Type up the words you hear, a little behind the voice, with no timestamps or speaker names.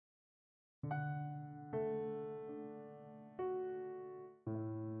Good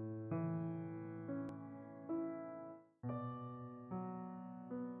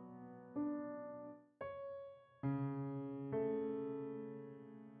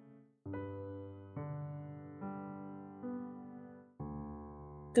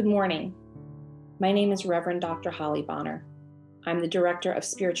morning. My name is Reverend Dr. Holly Bonner. I'm the Director of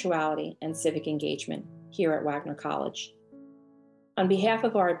Spirituality and Civic Engagement here at Wagner College. On behalf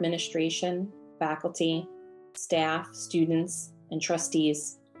of our administration, faculty, staff, students, and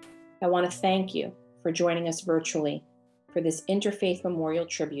trustees, I want to thank you for joining us virtually for this Interfaith Memorial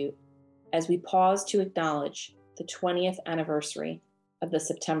Tribute as we pause to acknowledge the 20th anniversary of the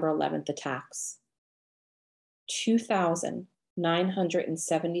September 11th attacks.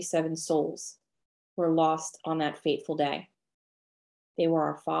 2,977 souls were lost on that fateful day. They were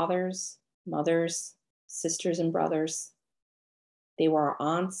our fathers, mothers, sisters, and brothers. They were our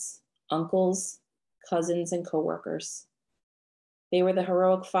aunts, uncles, cousins, and coworkers. They were the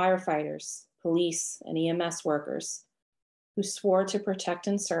heroic firefighters, police, and EMS workers who swore to protect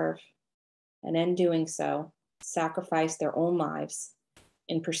and serve, and in doing so, sacrificed their own lives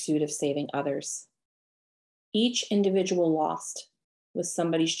in pursuit of saving others. Each individual lost was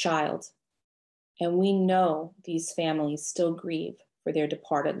somebody's child, and we know these families still grieve for their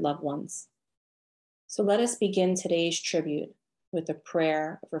departed loved ones. So let us begin today's tribute with a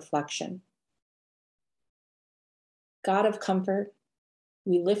prayer of reflection. God of comfort,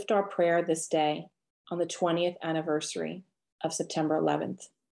 we lift our prayer this day on the 20th anniversary of September 11th.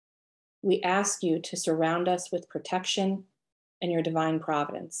 We ask you to surround us with protection and your divine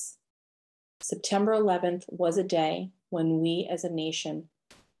providence. September 11th was a day when we as a nation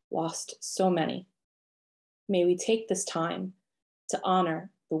lost so many. May we take this time to honor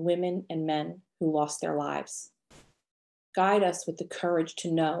the women and men who lost their lives. Guide us with the courage to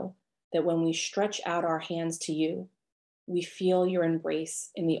know that when we stretch out our hands to you, we feel your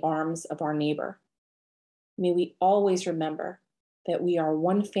embrace in the arms of our neighbor. May we always remember that we are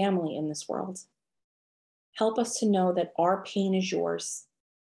one family in this world. Help us to know that our pain is yours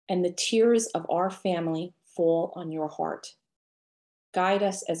and the tears of our family fall on your heart. Guide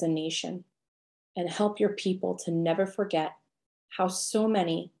us as a nation and help your people to never forget how so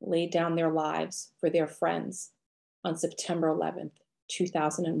many laid down their lives for their friends on September 11th,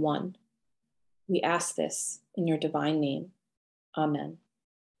 2001. We ask this in your divine name. Amen.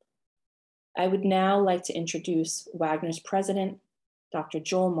 I would now like to introduce Wagner's president, Dr.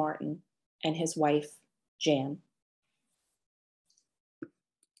 Joel Martin, and his wife, Jan.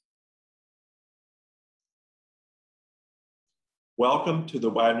 Welcome to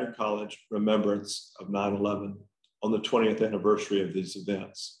the Wagner College Remembrance of 9/11 on the 20th anniversary of these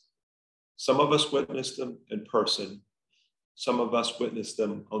events. Some of us witnessed them in person. Some of us witnessed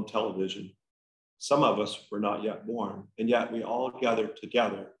them on television. Some of us were not yet born, and yet we all gathered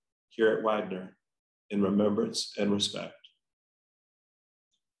together here at Wagner in remembrance and respect.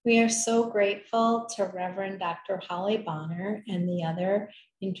 We are so grateful to Reverend Dr. Holly Bonner and the other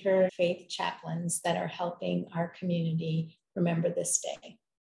interfaith chaplains that are helping our community remember this day.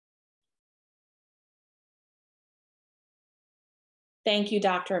 Thank you,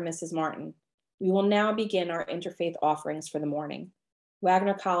 Dr. and Mrs. Martin. We will now begin our interfaith offerings for the morning.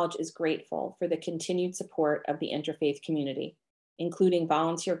 Wagner College is grateful for the continued support of the interfaith community, including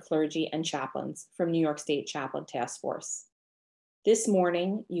volunteer clergy and chaplains from New York State Chaplain Task Force. This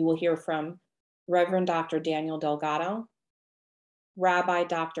morning, you will hear from Reverend Dr. Daniel Delgado, Rabbi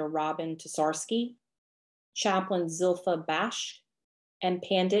Dr. Robin Tusarsky, Chaplain Zilpha Bash, and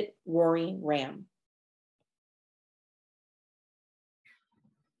Pandit Rory Ram.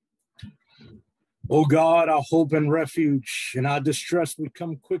 O God, our hope and refuge, and our distress would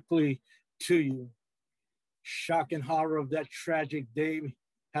come quickly to you. Shock and horror of that tragic day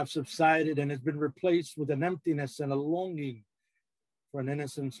have subsided and has been replaced with an emptiness and a longing for an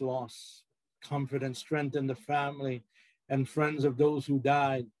innocence lost. Comfort and strength in the family and friends of those who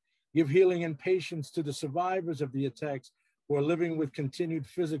died. Give healing and patience to the survivors of the attacks who are living with continued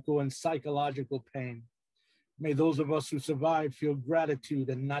physical and psychological pain. May those of us who survived feel gratitude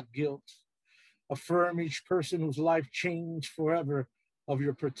and not guilt. Affirm each person whose life changed forever of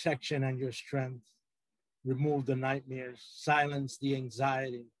your protection and your strength. Remove the nightmares, silence the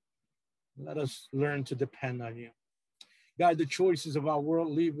anxiety. Let us learn to depend on you. Guide the choices of our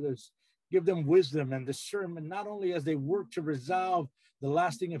world leaders. Give them wisdom and discernment, not only as they work to resolve the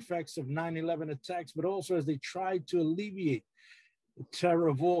lasting effects of 9/11 attacks, but also as they try to alleviate the terror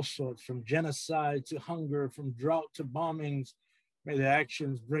of all sorts, from genocide to hunger, from drought to bombings. May their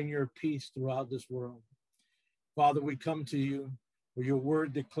actions bring your peace throughout this world. Father, we come to you For your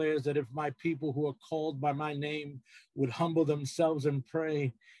word declares that if my people who are called by my name would humble themselves and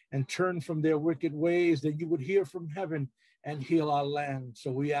pray and turn from their wicked ways, that you would hear from heaven and heal our land.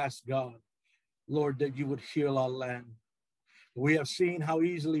 So we ask God, Lord, that you would heal our land. We have seen how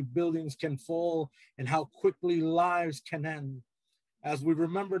easily buildings can fall and how quickly lives can end. As we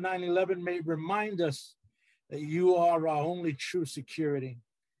remember 9/11, may it remind us that you are our only true security.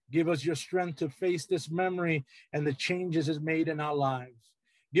 Give us your strength to face this memory and the changes it's made in our lives.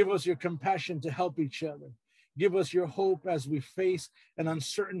 Give us your compassion to help each other. Give us your hope as we face an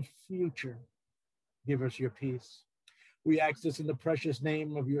uncertain future. Give us your peace. We ask this in the precious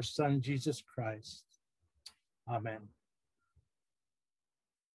name of your Son, Jesus Christ. Amen.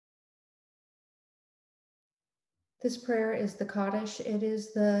 This prayer is the Kaddish. It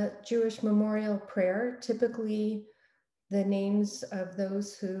is the Jewish memorial prayer. Typically, the names of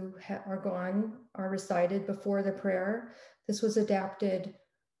those who are gone are recited before the prayer. This was adapted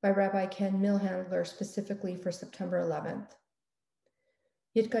by Rabbi Ken Milhandler specifically for September 11th.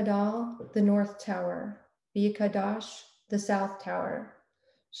 Yitkadal, the North Tower. V'yikadash, the South Tower.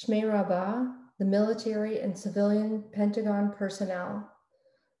 Shmei Rabbah, the military and civilian Pentagon personnel.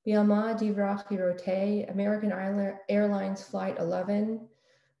 Bialma Divrach Hirote, American Airlines Flight 11.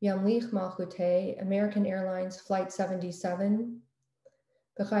 Yamlich Malchute, American Airlines Flight 77.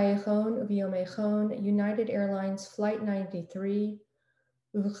 B'chayechon Uviyomechon, United Airlines Flight 93.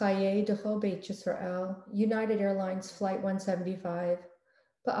 Uvchaye Decho Beit Yisrael, United Airlines Flight 175.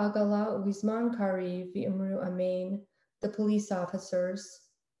 Ba'agala Uvizman Kariv V'imru Amen, the police officers.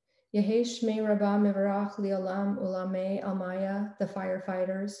 Yehesh Shmei Rabbah Mivarach Li'olam Ulamei Almaya, the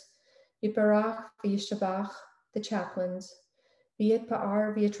firefighters. Yiparach V'yishabach, the chaplains. V'yit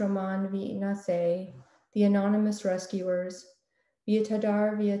Pa'ar V'yitraman V'yinaseh, the anonymous rescuers.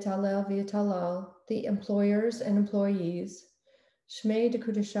 V'yitadar V'yitalel V'yitalal, the employers and employees. Shmei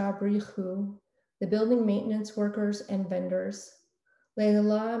Dekudesha Brichu, the building maintenance workers and vendors.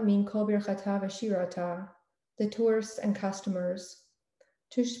 Leila Min Kol Birchata V'shirata, the tourists and customers.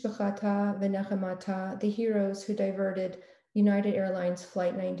 Tushbechata V'nechemata, the heroes who diverted United Airlines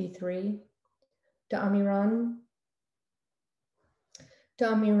Flight 93. Da'amiran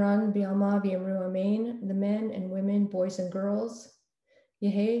Bialma V'yamru Amen, the men and women, boys and girls.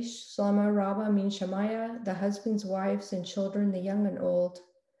 Yehesh Shlama Rabba Min Shamaya, the husbands, wives, and children, the young and old.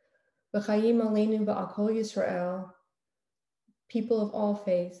 V'chayim Aleinu Ba'akol Yisrael, people of all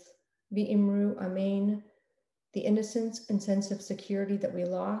faith. V'imru Amen, the innocence and sense of security that we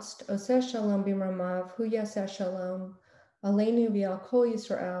lost. Oseh Shalom B'mramav, Hu Yaseh Shalom, Aleinu V'al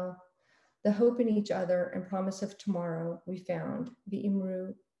Yisrael, the hope in each other and promise of tomorrow we found.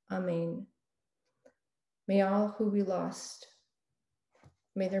 V'imru Amen. May all who we lost,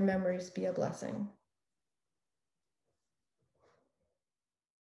 may their memories be a blessing.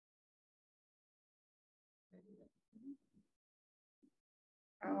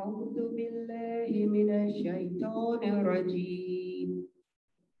 أعوذ بالله من الشيطان الرجيم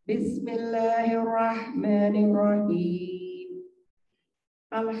بسم الله الرحمن الرحيم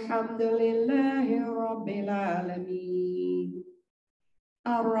الحمد لله رب العالمين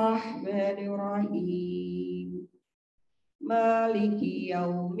الرحمن الرحيم مالك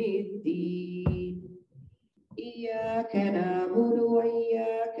يوم الدين إياك نعبد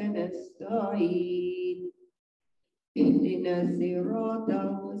وإياك نستعين اهدنا الصراط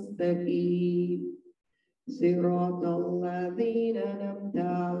المستقيم صراط الذين أنعمت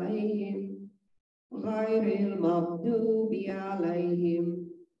عليهم غير المغضوب عليهم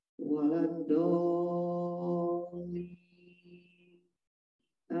ولا الضالين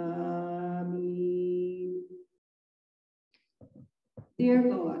آمين. Dear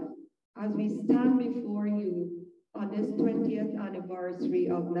God, as we stand before you on this 20th anniversary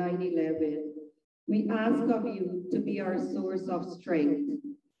of 9/11, we ask of you to be our source of strength,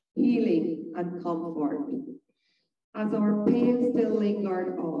 healing, and comfort. As our pain still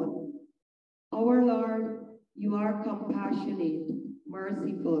lingered on, our Lord, you are compassionate,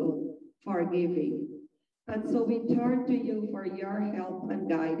 merciful, forgiving. And so we turn to you for your help and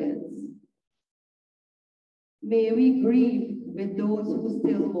guidance. May we grieve with those who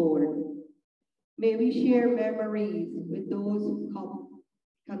still mourn. May we share memories with those who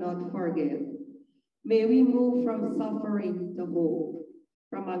cannot forget. May we move from suffering to hope,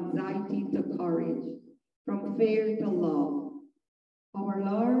 from anxiety to courage, from fear to love. Our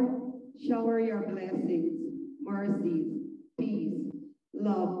Lord, shower your blessings, mercies, peace,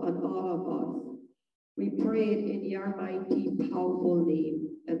 love on all of us. We pray it in your mighty, powerful name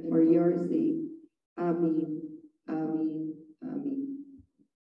and for your sake. Amen. Amen. Amen.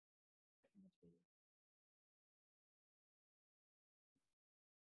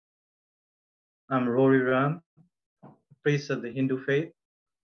 I'm Rory Ram, priest of the Hindu faith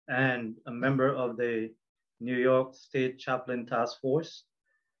and a member of the New York State Chaplain Task Force.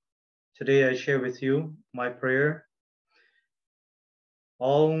 Today I share with you my prayer.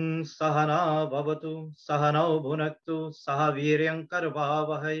 Om Sahana Bhavatu Sahanau Bhunaktu Sahaviryam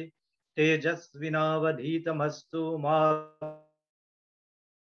Karvavahai Tejasvinavadhitamastu Ma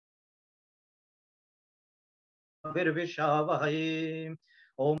Virvishavahai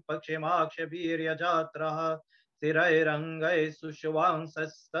Om Pakshimakshabirya Jatraha Sirairangai Sushvam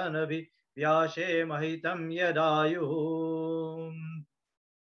Sastanavi Vyashe Mahitam Yadayu.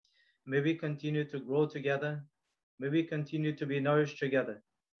 May we continue to grow together. May we continue to be nourished together.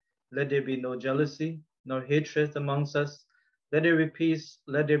 Let there be no jealousy, nor hatred amongst us. Let there be peace,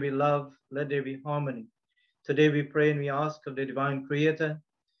 let there be love, let there be harmony. Today we pray and we ask of the divine creator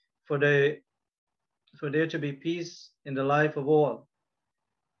for there to be peace in the life of all.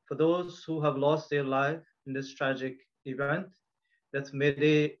 For those who have lost their life in this tragic event, that may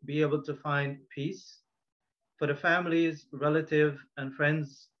they be able to find peace. For the families, relatives, and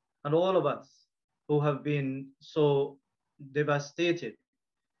friends, and all of us who have been so devastated,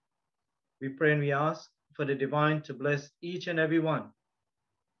 we pray and we ask for the divine to bless each and every one,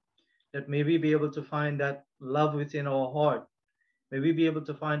 that may we be able to find that love within our heart. May we be able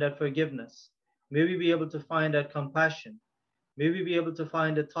to find that forgiveness. May we be able to find that compassion. May we be able to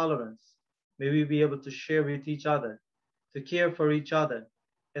find the tolerance. May we be able to share with each other, to care for each other,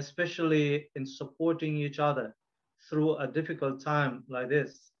 especially in supporting each other through a difficult time like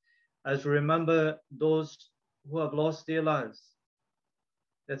this, as we remember those who have lost their lives,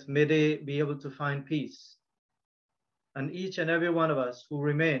 that may they be able to find peace. And each and every one of us who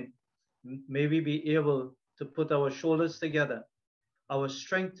remain, may we be able to put our shoulders together, our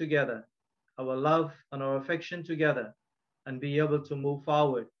strength together, our love and our affection together, and be able to move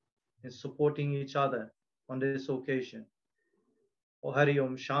forward in supporting each other on this occasion. O Hari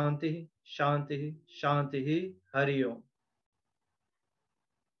Om Shanti, Shanti, Shanti, Hari Om.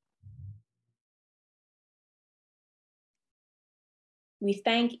 We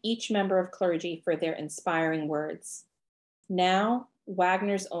thank each member of clergy for their inspiring words. Now,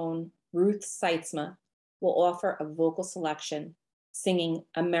 Wagner's own Ruth Seitzma will offer a vocal selection singing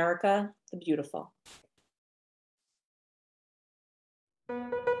America the Beautiful.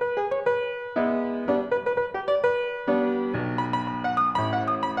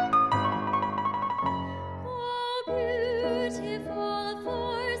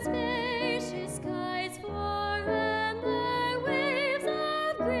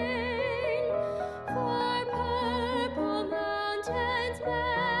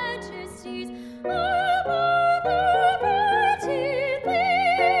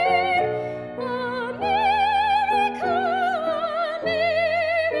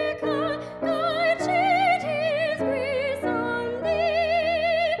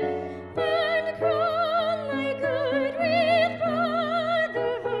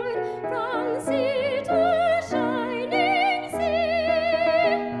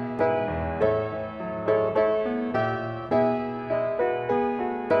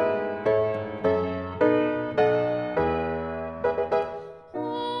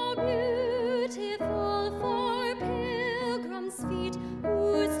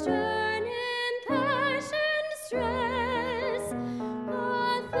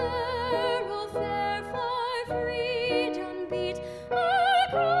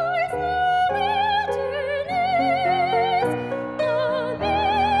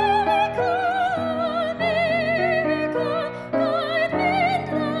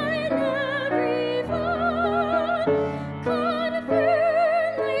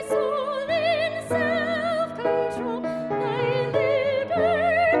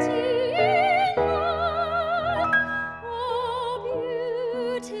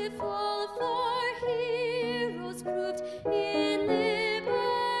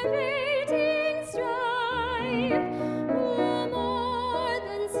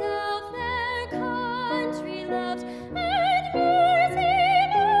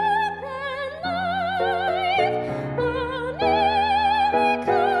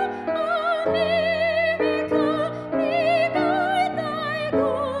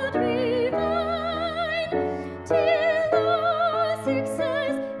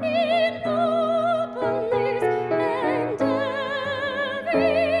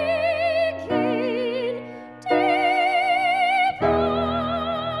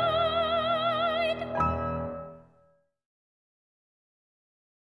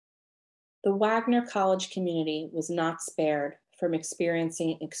 The Wagner College community was not spared from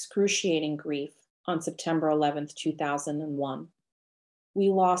experiencing excruciating grief on September 11th, 2001. We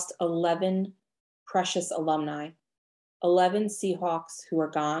lost 11 precious alumni, 11 Seahawks who are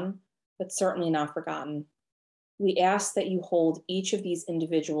gone, but certainly not forgotten. We ask that you hold each of these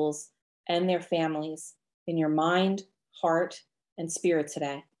individuals and their families in your mind, heart, and spirit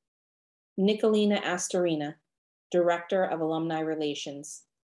today. Nicolina Astorina, Director of Alumni Relations,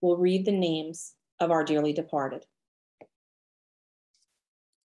 will read the names of our dearly departed.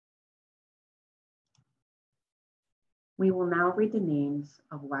 We will now read the names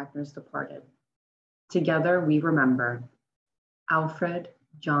of Wagner's departed. Together we remember Alfred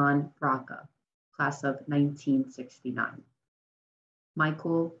John Braca, class of 1969.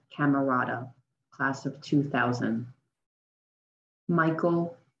 Michael Camerata, class of 2000.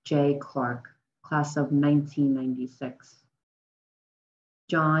 Michael J. Clark, class of 1996.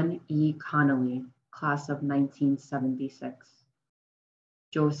 John E. Connolly, class of 1976.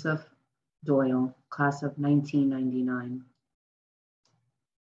 Joseph Doyle, class of 1999.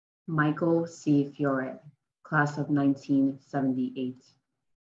 Michael C. Fiore, class of 1978.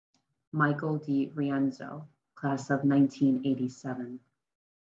 Michael D. Rienzo, class of 1987.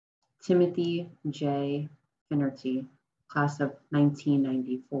 Timothy J. Finnerty, class of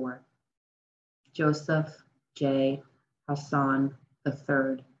 1994. Joseph J. Hassan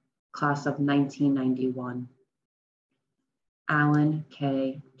III, class of 1991. Alan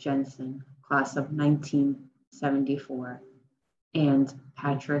K. Jensen, class of 1974. And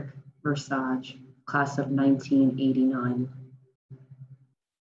Patrick Versage, class of 1989.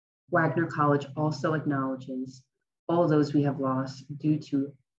 Wagner College also acknowledges all those we have lost due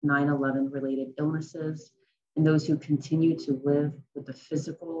to 9/11 related illnesses and those who continue to live with the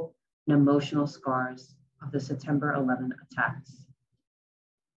physical and emotional scars of the September 11 attacks.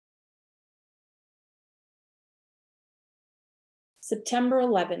 September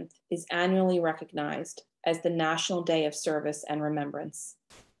 11th is annually recognized as the National Day of Service and Remembrance.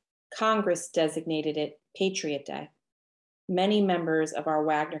 Congress designated it Patriot Day. Many members of our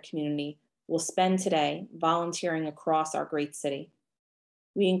Wagner community will spend today volunteering across our great city.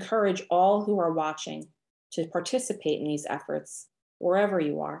 We encourage all who are watching to participate in these efforts, wherever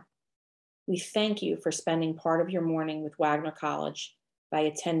you are. We thank you for spending part of your morning with Wagner College by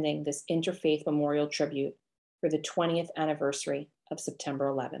attending this interfaith memorial tribute for the 20th anniversary of September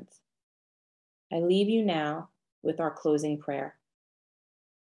 11th. I leave you now with our closing prayer.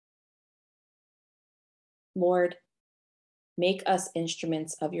 Lord, make us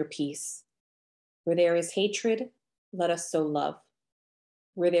instruments of your peace. Where there is hatred, let us sow love.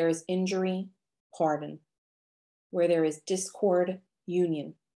 Where there is injury, pardon. Where there is discord,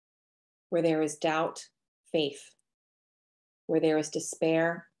 union. Where there is doubt, faith. Where there is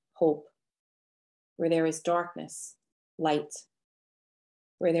despair, hope. Where there is darkness, light.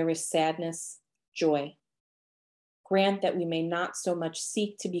 Where there is sadness, joy. Grant that we may not so much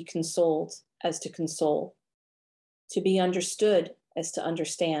seek to be consoled as to console, to be understood as to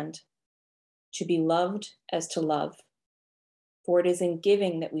understand, to be loved as to love. For it is in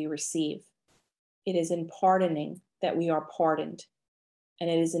giving that we receive. It is in pardoning that we are pardoned, and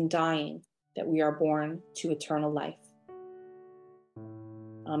it is in dying that we are born to eternal life.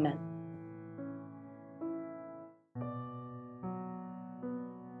 Amen.